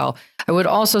members as well. I would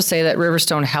also say that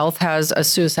Riverstone Health has a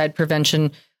suicide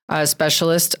prevention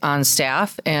specialist on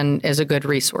staff and is a good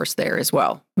resource there as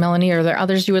well. Melanie, are there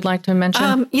others you would like to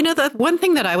mention? The one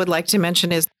thing that I would like to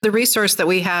mention is the resource that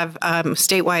we have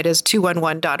statewide is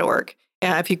 211.org.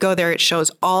 If you go there, it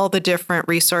shows all the different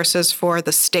resources for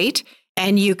the state.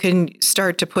 And you can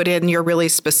start to put in your really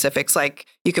specifics, like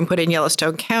you can put in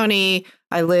Yellowstone County,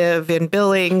 I live in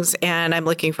Billings, and I'm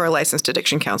looking for a licensed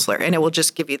addiction counselor, and it will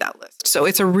just give you that list. So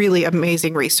it's a really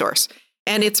amazing resource.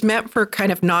 And it's meant for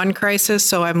kind of non-crisis.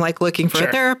 So I'm like looking for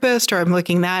a therapist or I'm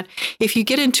looking that. If you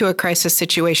get into a crisis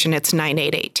situation, it's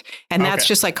 988. And that's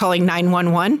just like calling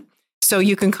 911. So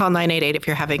you can call 988 if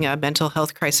you're having a mental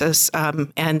health crisis,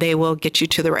 and they will get you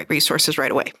to the right resources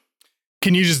right away.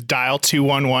 Can you just dial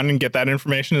 211 and get that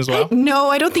information as well?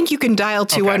 No, I don't think you can dial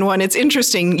 211. Okay. It's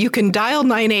interesting. You can dial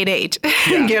 988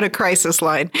 and get a crisis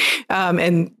line.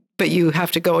 But you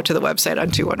have to go to the website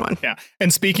on 211. Yeah.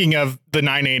 And speaking of the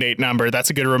 988 number, that's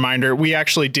a good reminder. We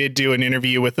actually did do an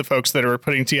interview with the folks that are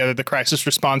putting together the crisis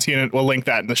response unit. We'll link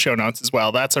that in the show notes as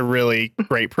well. That's a really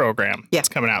great program. It's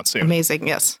coming out soon. Amazing.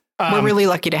 Yes. We're really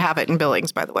lucky to have it in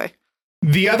Billings, by the way.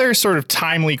 The other sort of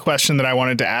timely question that I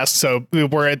wanted to ask, so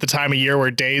we're at the time of year where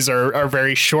days are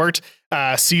very short.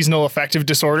 Seasonal affective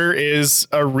disorder is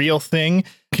a real thing.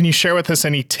 Can you share with us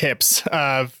any tips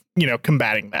of,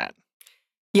 combating that?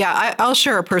 Yeah, I'll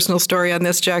share a personal story on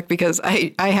this, Jack, because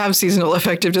I have seasonal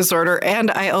affective disorder. And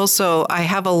I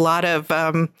have a lot of,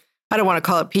 I don't want to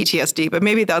call it PTSD, but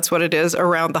maybe that's what it is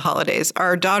around the holidays.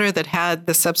 Our daughter that had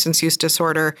the substance use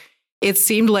disorder, it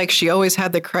seemed like she always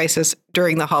had the crisis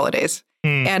during the holidays.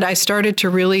 And I started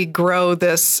to really grow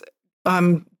this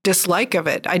dislike of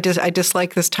it. I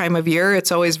dislike this time of year.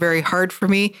 It's always very hard for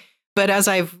me. But as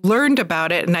I've learned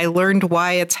about it and I learned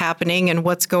why it's happening and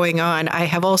what's going on, I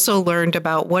have also learned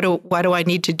about what do I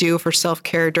need to do for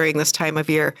self-care during this time of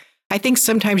year. I think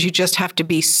sometimes you just have to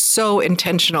be so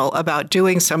intentional about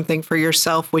doing something for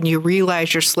yourself when you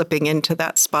realize you're slipping into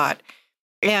that spot.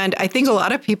 And I think a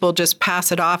lot of people just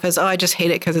pass it off as, I just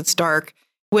hate it because it's dark.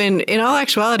 When in all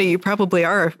actuality, you probably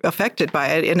are affected by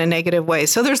it in a negative way.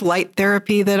 So there's light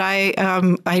therapy that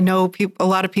I know a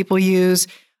lot of people use.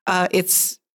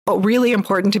 It's really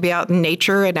important to be out in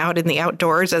nature and out in the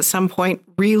outdoors at some point,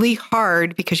 really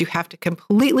hard because you have to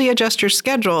completely adjust your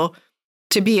schedule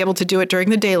to be able to do it during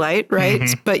the daylight, right?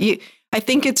 Mm-hmm. But I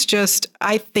think it's just,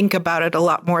 I think about it a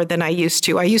lot more than I used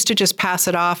to. I used to just pass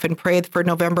it off and pray for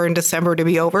November and December to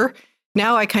be over.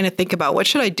 Now I kind of think about what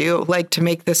should I do to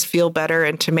make this feel better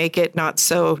and to make it not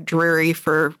so dreary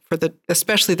for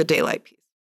especially the daylight piece.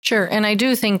 Sure. And I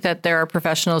do think that there are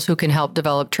professionals who can help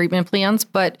develop treatment plans,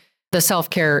 but the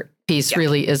self-care piece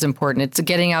really is important. It's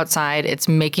getting outside. It's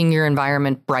making your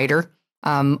environment brighter,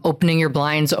 opening your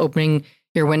blinds, opening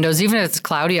your windows. Even if it's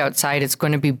cloudy outside, it's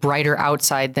going to be brighter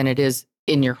outside than it is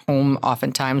in your home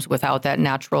oftentimes without that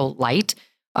natural light.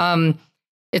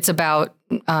 It's about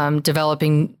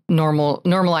developing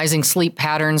normalizing sleep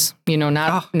patterns,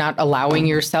 not allowing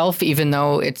yourself, even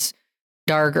though it's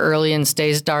dark early and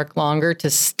stays dark longer, to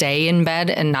stay in bed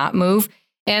and not move,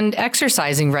 and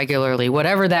exercising regularly,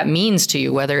 whatever that means to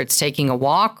you, whether it's taking a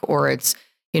walk or it's,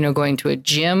 going to a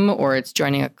gym or it's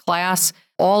joining a class.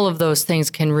 All of those things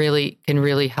can really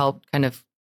help kind of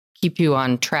keep you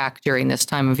on track during this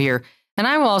time of year. And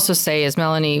I will also say, as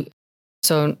Melanie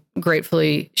so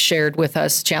gratefully shared with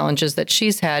us challenges that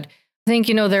she's had, I think,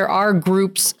 there are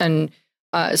groups and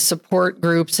support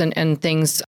groups and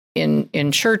things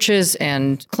in churches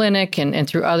and clinic and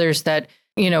through others that,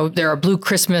 there are Blue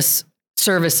Christmas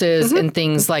services and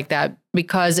things like that,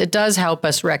 because it does help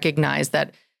us recognize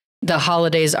that the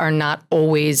holidays are not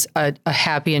always a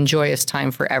happy and joyous time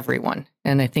for everyone.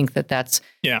 And I think that's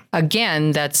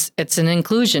it's an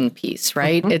inclusion piece,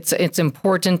 right? Mm-hmm. It's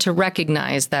important to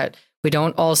recognize that we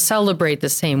don't all celebrate the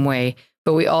same way,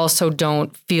 but we also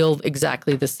don't feel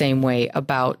exactly the same way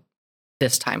about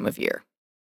this time of year.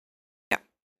 Yeah,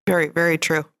 very, very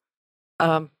true.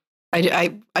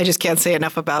 I just can't say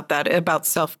enough about that, about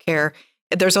self-care.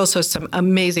 There's also some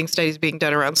amazing studies being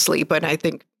done around sleep, and I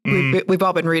think we've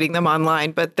all been reading them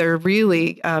online, but they're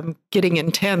really getting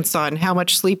intense on how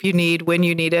much sleep you need, when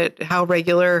you need it, how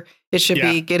regular it should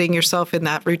be, getting yourself in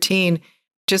that routine.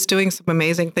 Just doing some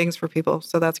amazing things for people.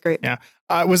 So that's great. Yeah.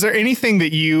 Was there anything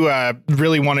that you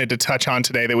really wanted to touch on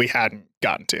today that we hadn't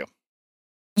gotten to?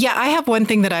 Yeah, I have one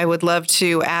thing that I would love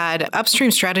to add.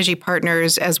 Upstream Strategy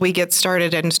Partners, as we get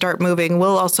started and start moving,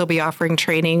 will also be offering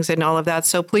trainings and all of that.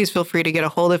 So please feel free to get a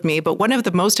hold of me. But one of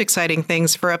the most exciting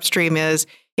things for Upstream is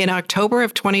in October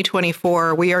of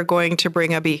 2024, we are going to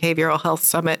bring a behavioral health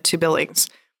summit to Billings.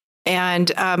 And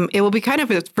it will be kind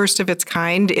of a first of its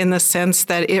kind in the sense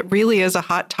that it really is a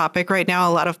hot topic right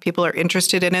now. A lot of people are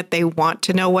interested in it. They want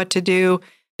to know what to do.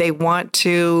 They want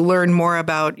to learn more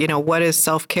about, what is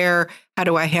self-care? How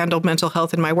do I handle mental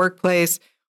health in my workplace?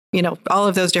 All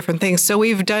of those different things. So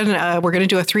we're going to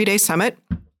do a 3-day summit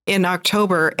in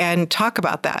October and talk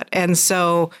about that. And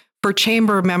so for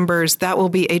chamber members, that will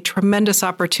be a tremendous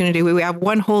opportunity. We have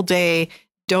one whole day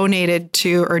donated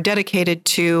to or dedicated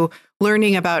to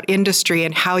learning about industry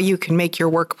and how you can make your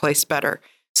workplace better.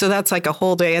 So that's like a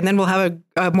whole day. And then we'll have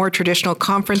a more traditional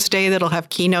conference day that'll have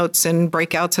keynotes and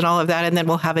breakouts and all of that. And then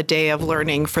we'll have a day of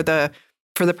learning for the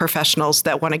professionals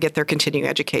that want to get their continuing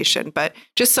education. But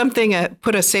just something,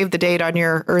 put a save the date on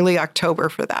your early October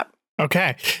for that.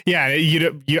 Okay. Yeah.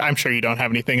 I'm sure you don't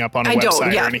have anything up on a website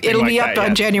don't, yeah. or anything It'll like be up that on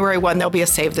yet. January 1. There'll be a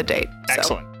save the date.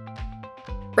 Excellent.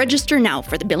 Register now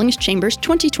for the Billings Chamber's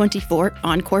 2024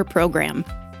 Encore program.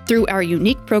 Through our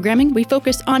unique programming, we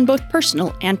focus on both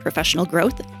personal and professional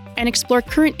growth and explore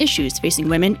current issues facing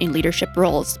women in leadership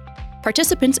roles.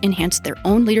 Participants enhance their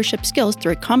own leadership skills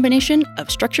through a combination of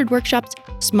structured workshops,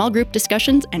 small group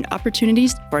discussions, and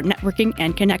opportunities for networking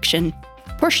and connection.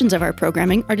 Portions of our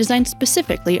programming are designed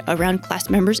specifically around class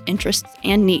members' interests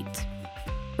and needs.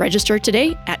 Register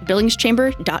today at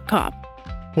billingschamber.com.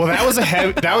 Well, that was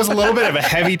a little bit of a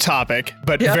heavy topic,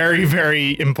 but very,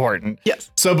 very important.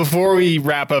 Yes. So before we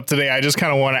wrap up today, I just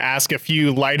kind of want to ask a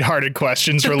few lighthearted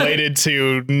questions related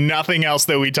to nothing else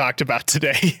that we talked about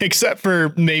today, except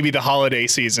for maybe the holiday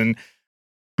season.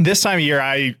 This time of year,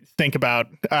 I think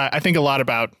a lot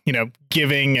about,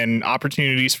 giving and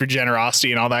opportunities for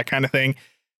generosity and all that kind of thing.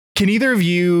 Can either of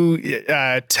you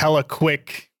tell a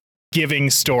quick giving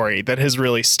story that has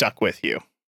really stuck with you?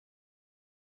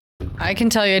 I can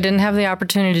tell you I didn't have the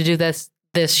opportunity to do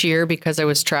this year because I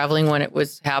was traveling when it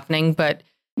was happening, but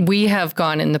we have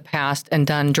gone in the past and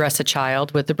done Dress a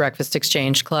Child with the Breakfast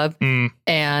Exchange Club.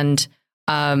 And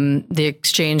the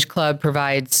Exchange Club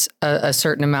provides a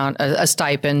certain amount, a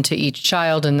stipend to each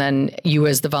child, and then you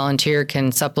as the volunteer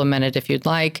can supplement it if you'd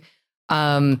like.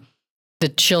 The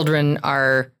children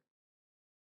are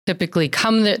typically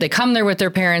come there with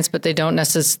their parents, but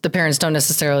the parents don't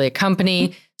necessarily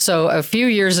accompany. So a few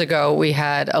years ago, we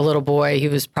had a little boy. He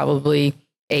was probably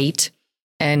 8,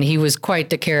 and he was quite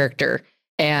the character.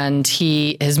 And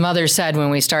his mother said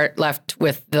when we left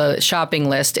with the shopping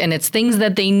list, and it's things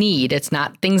that they need. It's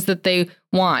not things that they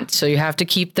want. So you have to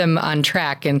keep them on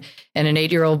track. And an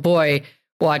 8-year-old boy,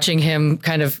 watching him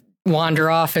kind of wander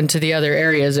off into the other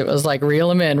areas, it was like, reel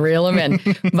him in.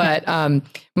 But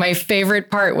my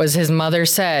favorite part was his mother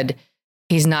said,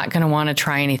 he's not going to want to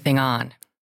try anything on,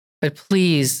 but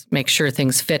please make sure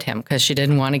things fit him, because she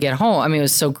didn't want to get home. I mean, it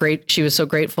was so great. She was so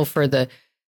grateful for the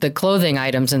clothing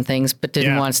items and things, but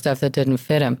didn't want stuff that didn't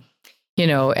fit him,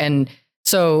 and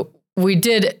so we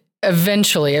did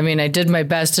eventually. I mean, I did my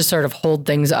best to sort of hold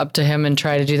things up to him and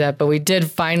try to do that, but we did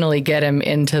finally get him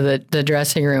into the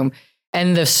dressing room.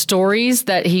 And the stories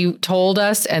that he told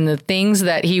us and the things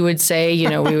that he would say,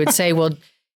 we would say, well,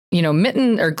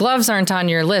 mitten or gloves aren't on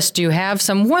your list. Do you have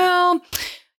some? Well,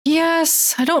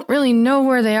 yes, I don't really know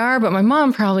where they are, but my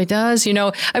mom probably does.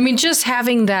 I mean, just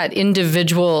having that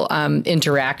individual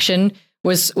interaction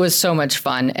was so much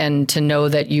fun. And to know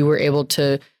that you were able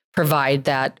to provide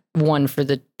that one for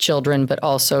the children, but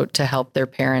also to help their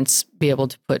parents be able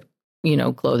to put,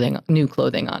 new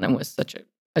clothing on them was such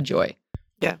a joy.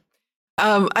 Yeah.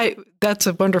 That's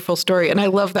a wonderful story. And I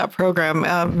love that program.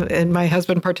 And my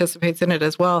husband participates in it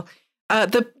as well.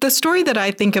 The story that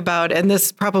I think about, and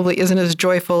this probably isn't as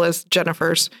joyful as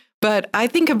Jennifer's, but I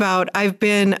think about, I've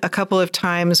been a couple of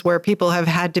times where people have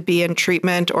had to be in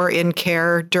treatment or in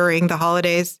care during the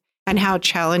holidays, and how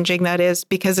challenging that is,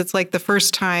 because it's like the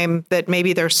first time that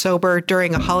maybe they're sober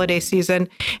during a holiday season.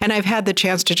 And I've had the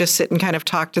chance to just sit and kind of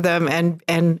talk to them.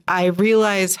 And I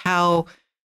realize how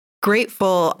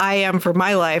grateful I am for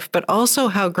my life, but also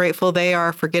how grateful they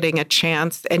are for getting a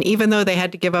chance. And even though they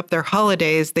had to give up their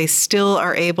holidays, they still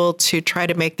are able to try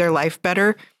to make their life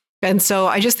better. And so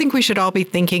I just think we should all be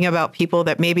thinking about people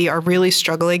that maybe are really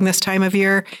struggling this time of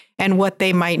year and what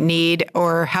they might need,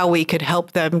 or how we could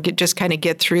help them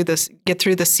get through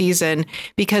the season,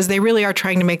 because they really are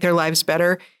trying to make their lives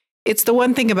better. it's the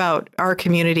one thing about our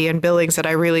community and Billings that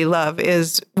I really love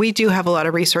is we do have a lot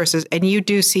of resources, and you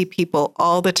do see people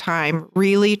all the time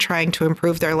really trying to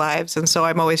improve their lives. And so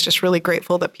I'm always just really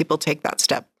grateful that people take that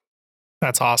step.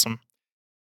 That's awesome.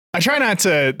 I try not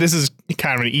to, this is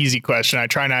kind of an easy question. I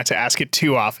try not to ask it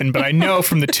too often, but I know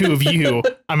from the two of you,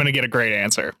 I'm going to get a great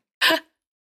answer.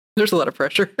 There's a lot of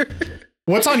pressure.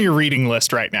 What's on your reading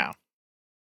list right now?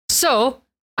 So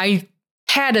I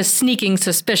had a sneaking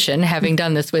suspicion, having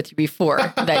done this with you before,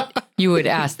 that you would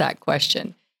ask that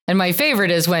question. And my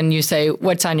favorite is when you say,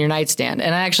 what's on your nightstand?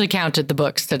 And I actually counted the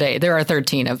books today. There are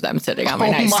 13 of them sitting on my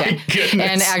nightstand. My goodness.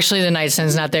 And actually the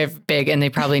nightstand's not that big, and they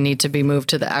probably need to be moved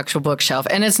to the actual bookshelf.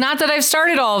 And it's not that I've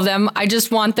started all of them. I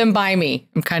just want them by me.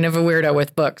 I'm kind of a weirdo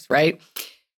with books, right?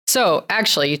 So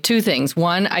actually, two things.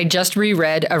 One, I just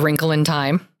reread A Wrinkle in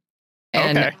Time.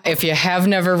 And if you have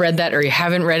never read that, or you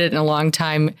haven't read it in a long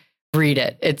time, read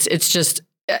it.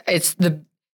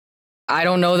 I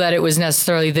don't know that it was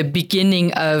necessarily the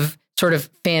beginning of sort of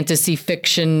fantasy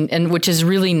fiction, and which is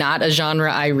really not a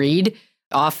genre I read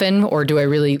often, or do I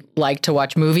really like to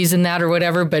watch movies in that or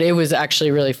whatever, but it was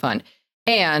actually really fun.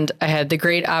 And I had the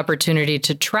great opportunity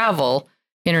to travel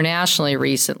internationally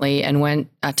recently and went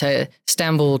to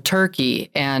Istanbul,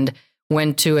 Turkey, and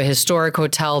went to a historic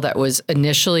hotel that was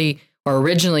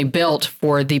originally built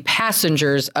for the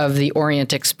passengers of the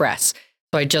Orient Express.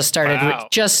 So I just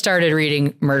started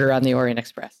reading Murder on the Orient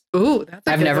Express. Ooh,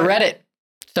 I've never read it.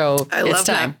 So it's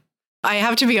time. That. I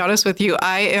have to be honest with you.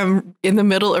 I am in the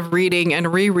middle of reading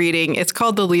and rereading. It's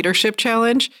called The Leadership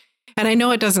Challenge. And I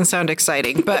know it doesn't sound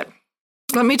exciting, but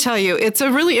let me tell you, it's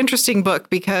a really interesting book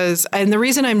and the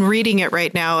reason I'm reading it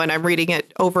right now and I'm reading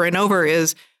it over and over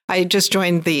is I just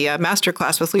joined the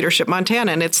masterclass with Leadership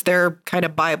Montana, and it's their kind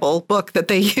of Bible book that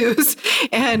they use.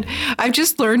 And I've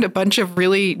just learned a bunch of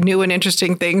really new and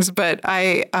interesting things, but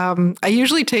I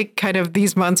usually take kind of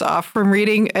these months off from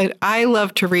reading, and I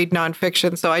love to read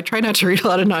nonfiction. So I try not to read a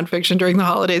lot of nonfiction during the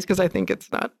holidays because I think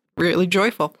it's not really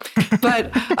joyful.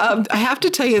 But I have to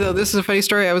tell you, though, this is a funny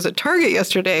story. I was at Target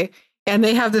yesterday, and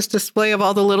they have this display of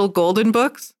all the little golden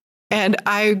books, and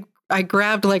I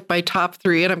grabbed like my top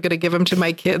 3, and I'm going to give them to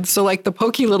my kids. So like the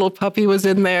Pokey Little Puppy was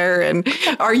in there, and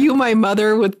Are You My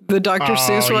Mother with the Dr.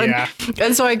 Seuss one. Yeah.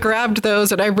 And so I grabbed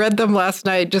those and I read them last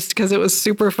night just because it was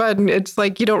super fun. It's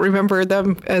like you don't remember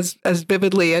them as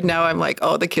vividly. And now I'm like,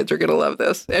 oh, the kids are going to love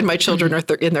this. And my children are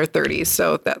in their 30s.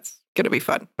 So that's going to be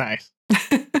fun. Nice.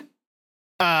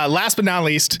 Last but not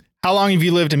least, how long have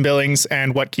you lived in Billings,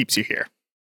 and what keeps you here?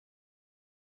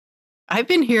 I've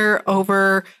been here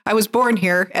I was born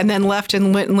here and then left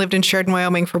and went and lived in Sheridan,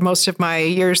 Wyoming for most of my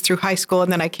years through high school. And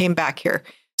then I came back here.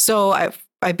 So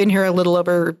I've been here a little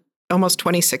over almost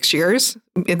 26 years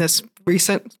in this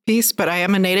recent piece, but I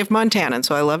am a native Montanan.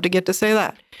 So I love to get to say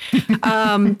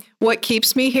that. What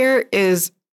keeps me here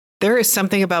is there is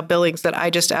something about Billings that I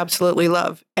just absolutely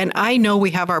love. And I know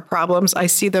we have our problems. I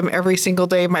see them every single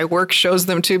day. My work shows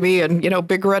them to me, and,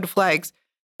 big red flags.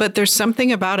 But there's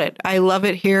something about it. I love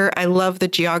it here. I love the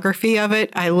geography of it.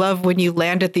 I love when you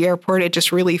land at the airport, it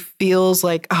just really feels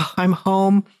like, oh, I'm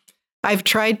home. I've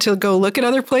tried to go look at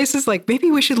other places, like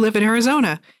maybe we should live in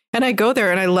Arizona. And I go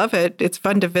there and I love it. It's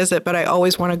fun to visit, but I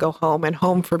always want to go home. And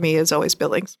home for me is always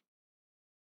Billings.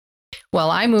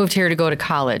 Well, I moved here to go to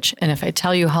college. And if I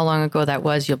tell you how long ago that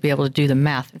was, you'll be able to do the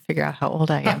math and figure out how old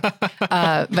I am.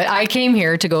 But I came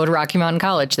here to go to Rocky Mountain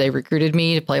College. They recruited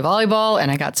me to play volleyball,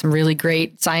 and I got some really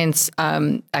great science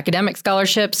academic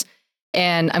scholarships.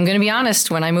 And I'm going to be honest,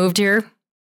 when I moved here,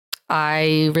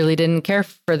 I really didn't care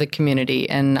for the community,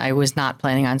 and I was not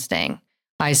planning on staying.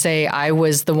 I say I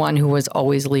was the one who was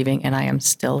always leaving, and I am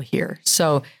still here.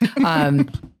 So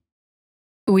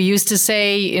we used to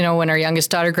say, when our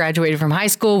youngest daughter graduated from high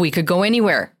school, we could go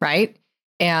anywhere, right?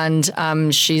 And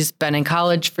she's been in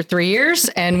college for 3 years,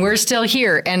 and we're still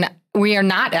here. And we are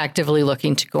not actively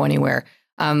looking to go anywhere.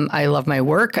 I love my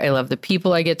work. I love the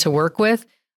people I get to work with.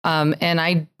 And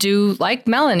I do, like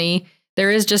Melanie,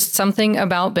 there is just something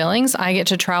about Billings. I get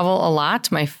to travel a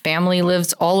lot. My family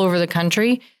lives all over the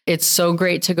country. It's so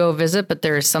great to go visit, but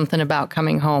there is something about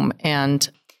coming home, and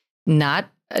not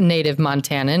a native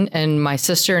Montanan. And my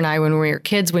sister and I, when we were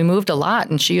kids, we moved a lot.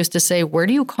 And she used to say, where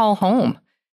do you call home?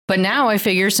 But now I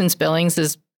figure, since Billings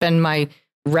has been my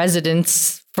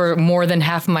residence for more than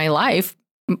half my life,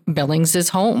 Billings is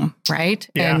home, right?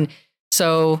 Yeah. And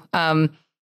so,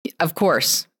 of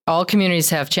course, all communities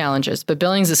have challenges, but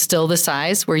Billings is still the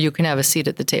size where you can have a seat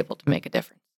at the table to make a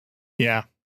difference. Yeah.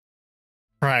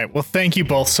 Right. Well, thank you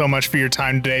both so much for your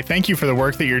time today. Thank you for the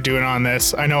work that you're doing on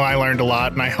this. I know I learned a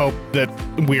lot, and I hope that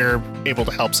we're able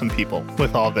to help some people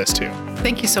with all of this too.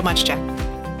 Thank you so much, Jack.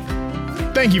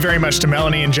 Thank you very much to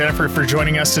Melanie and Jennifer for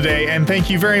joining us today, and thank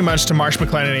you very much to Marsh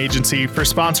McLennan Agency for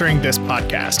sponsoring this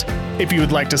podcast. If you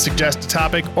would like to suggest a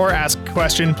topic or ask a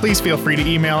question, please feel free to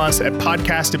email us at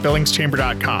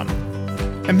podcast@billingschamber.com.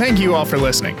 And thank you all for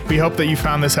listening. We hope that you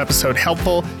found this episode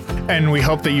helpful, and we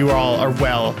hope that you all are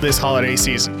well this holiday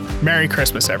season. Merry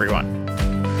Christmas, everyone.